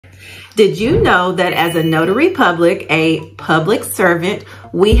Did you know that as a notary public, a public servant,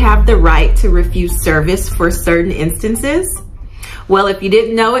 we have the right to refuse service for certain instances? Well, if you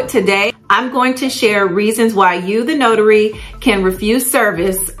didn't know it today, I'm going to share reasons why you, the notary, can refuse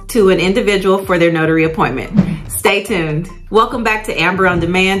service to an individual for their notary appointment. Stay tuned. Welcome back to Amber on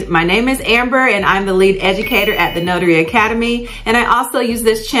Demand. My name is Amber and I'm the lead educator at the Notary Academy. And I also use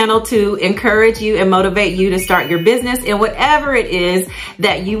this channel to encourage you and motivate you to start your business in whatever it is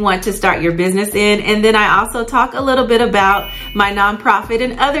that you want to start your business in. And then I also talk a little bit about my nonprofit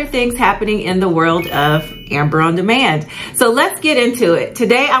and other things happening in the world of Amber on Demand. So let's get into it.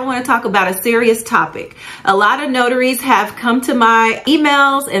 Today I want to talk about a serious topic. A lot of notaries have come to my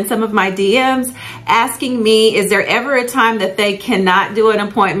emails and some of my DMs asking me, is there ever a time that they cannot do an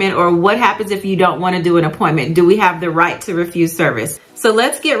appointment, or what happens if you don't want to do an appointment? Do we have the right to refuse service? So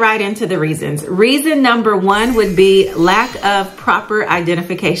let's get right into the reasons. Reason number one would be lack of proper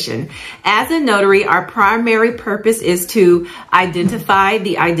identification. As a notary, our primary purpose is to identify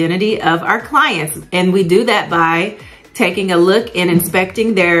the identity of our clients. And we do that by taking a look and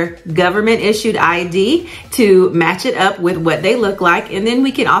inspecting their government issued ID to match it up with what they look like. And then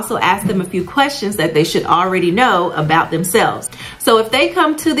we can also ask them a few questions that they should already know about themselves. So if they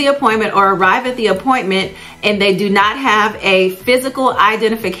come to the appointment or arrive at the appointment and they do not have a physical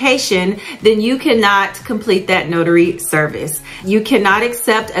identification, then you cannot complete that notary service. You cannot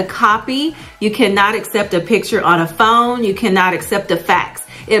accept a copy. You cannot accept a picture on a phone. You cannot accept a fax.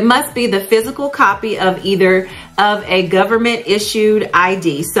 It must be the physical copy of either of a government issued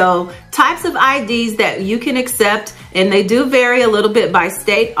ID. So types of IDs that you can accept, and they do vary a little bit by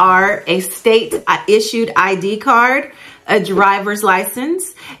state, are a state issued ID card, a driver's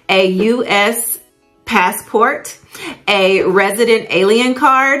license, a U.S. passport, a resident alien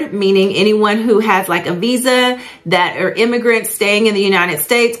card, meaning anyone who has like a visa that are immigrants staying in the United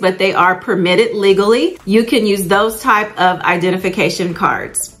States, but they are permitted legally. You can use those type of identification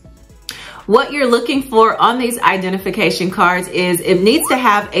cards. What you're looking for on these identification cards is it needs to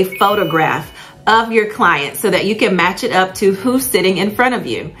have a photograph of your client so that you can match it up to who's sitting in front of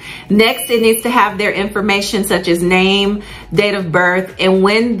you. Next, it needs to have their information such as name, date of birth, and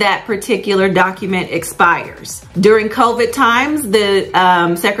when that particular document expires. During COVID times,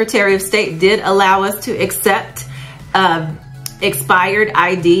 the Secretary of State did allow us to accept expired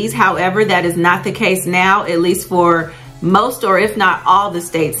IDs. However, that is not the case now, at least for most or if not all the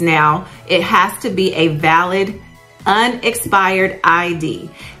states now. It has to be a valid unexpired ID.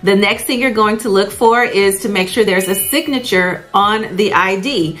 The next thing you're going to look for is to make sure there's a signature on the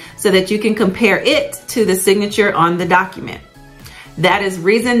ID so that you can compare it to the signature on the document. That is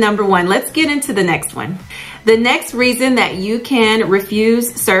reason number one. Let's get into the next one. The next reason that you can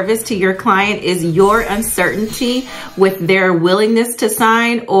refuse service to your client is your uncertainty with their willingness to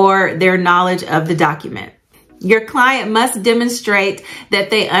sign or their knowledge of the document. Your client must demonstrate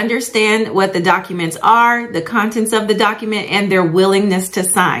that they understand what the documents are, the contents of the document, and their willingness to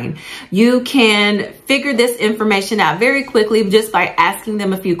sign. You can figure this information out very quickly just by asking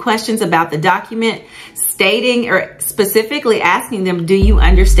them a few questions about the document, stating or specifically asking them, do you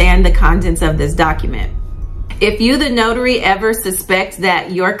understand the contents of this document? If you, the notary, ever suspect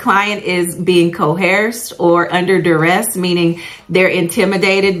that your client is being coerced or under duress, meaning they're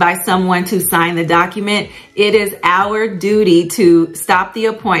intimidated by someone to sign the document, it is our duty to stop the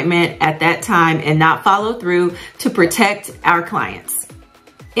appointment at that time and not follow through to protect our clients.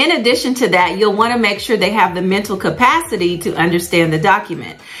 In addition to that, you'll want to make sure they have the mental capacity to understand the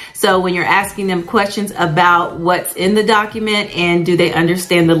document. So when you're asking them questions about what's in the document and do they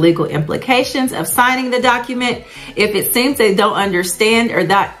understand the legal implications of signing the document, if it seems they don't understand or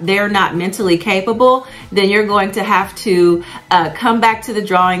that they're not mentally capable, then you're going to have to come back to the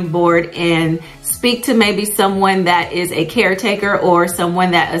drawing board and speak to maybe someone that is a caretaker or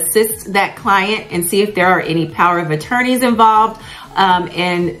someone that assists that client and see if there are any power of attorneys involved,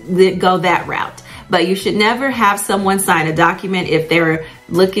 and go that route. But you should never have someone sign a document if they're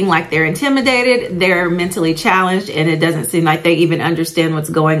looking like they're intimidated, they're mentally challenged, and it doesn't seem like they even understand what's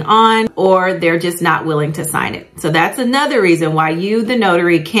going on, or they're just not willing to sign it. So that's another reason why you, the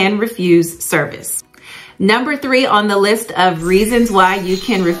notary, can refuse service. Number 3 on the list of reasons why you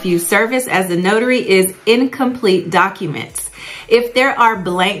can refuse service as a notary is incomplete documents. If there are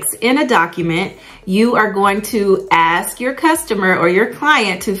blanks in a document, you are going to ask your customer or your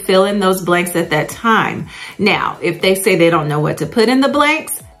client to fill in those blanks at that time. Now, if they say they don't know what to put in the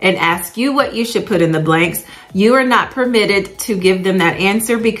blanks and ask you what you should put in the blanks, you are not permitted to give them that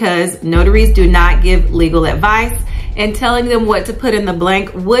answer because notaries do not give legal advice, and telling them what to put in the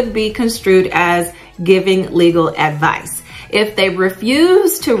blank would be construed as giving legal advice. If they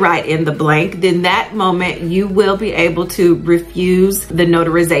refuse to write in the blank, then that moment you will be able to refuse the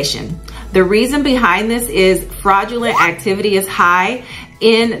notarization. The reason behind this is fraudulent activity is high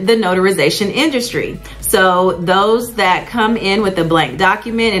in the notarization industry. So those that come in with a blank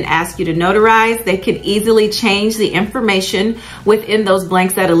document and ask you to notarize, they can easily change the information within those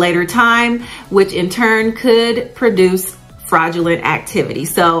blanks at a later time, which in turn could produce fraudulent activity.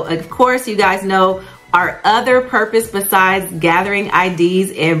 So of course, you guys know our other purpose besides gathering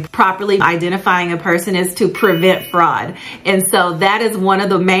IDs and properly identifying a person is to prevent fraud. And so that is one of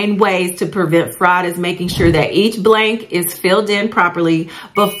the main ways to prevent fraud, is making sure that each blank is filled in properly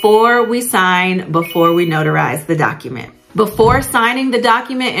before we sign, before we notarize the document. Before signing the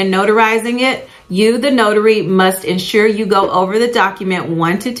document and notarizing it, you, the notary, must ensure you go over the document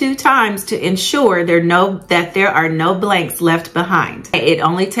 1 to 2 times to ensure that there are no blanks left behind. It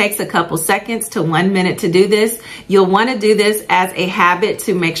only takes a couple seconds to 1 minute to do this. You'll want to do this as a habit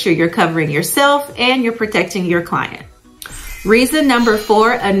to make sure you're covering yourself and you're protecting your client. Reason number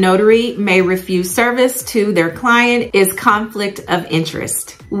 4 a notary may refuse service to their client is conflict of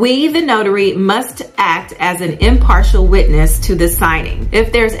interest. We, the notary, must act as an impartial witness to the signing.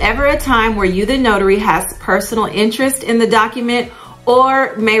 If there's ever a time where you, the notary, has personal interest in the document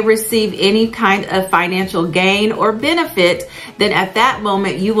or may receive any kind of financial gain or benefit, then at that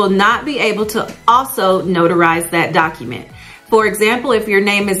moment you will not be able to also notarize that document. For example, if your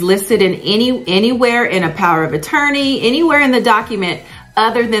name is listed in anywhere in a power of attorney, anywhere in the document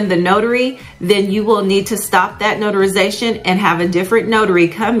other than the notary, then you will need to stop that notarization and have a different notary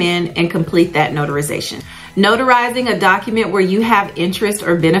come in and complete that notarization. Notarizing a document where you have interest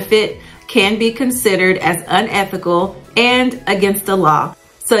or benefit can be considered as unethical and against the law.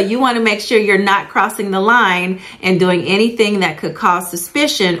 So you want to make sure you're not crossing the line and doing anything that could cause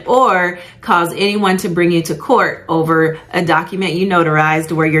suspicion or cause anyone to bring you to court over a document you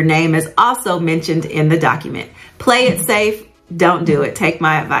notarized where your name is also mentioned in the document. Play it safe. Don't do it. Take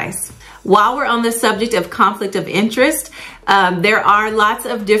my advice. While we're on the subject of conflict of interest, there are lots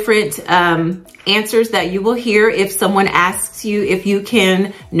of different answers that you will hear if someone asks you if you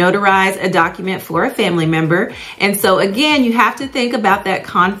can notarize a document for a family member. And so again, you have to think about that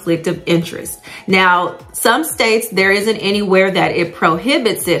conflict of interest. Now, some states, there isn't anywhere that it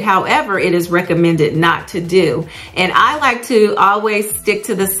prohibits it. However, it is recommended not to do. And I like to always stick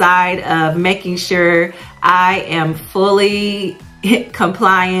to the side of making sure I am fully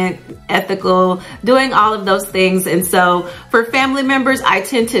compliant, ethical, doing all of those things. And so for family members, I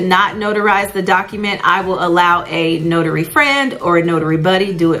tend to not notarize the document. I will allow a notary friend or a notary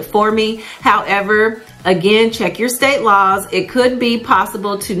buddy do it for me. However, again, check your state laws. It could be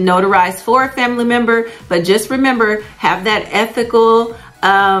possible to notarize for a family member, but just remember, have that ethical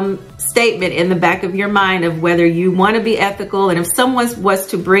statement in the back of your mind of whether you want to be ethical. And if someone was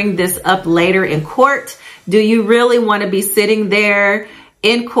to bring this up later in court, do you really want to be sitting there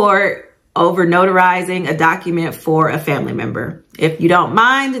in court over notarizing a document for a family member? If you don't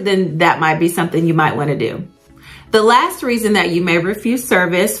mind, then that might be something you might want to do. The last reason that you may refuse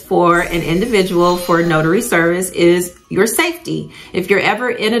service for an individual for notary service is your safety. If you're ever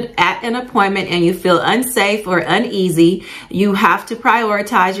at an appointment and you feel unsafe or uneasy, you have to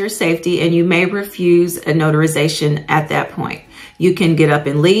prioritize your safety and you may refuse a notarization at that point. You can get up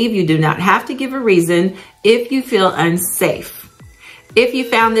and leave. You do not have to give a reason if you feel unsafe. If you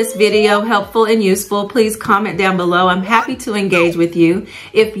found this video helpful and useful, please comment down below. I'm happy to engage with you.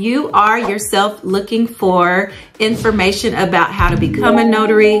 If you are yourself looking for information about how to become a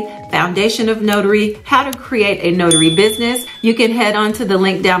notary, foundation of notary, how to create a notary business, you can head on to the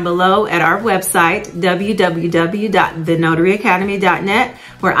link down below at our website, www.thenotaryacademy.net,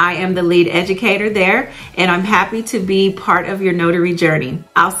 where I am the lead educator there, and I'm happy to be part of your notary journey.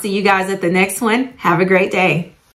 I'll see you guys at the next one. Have a great day.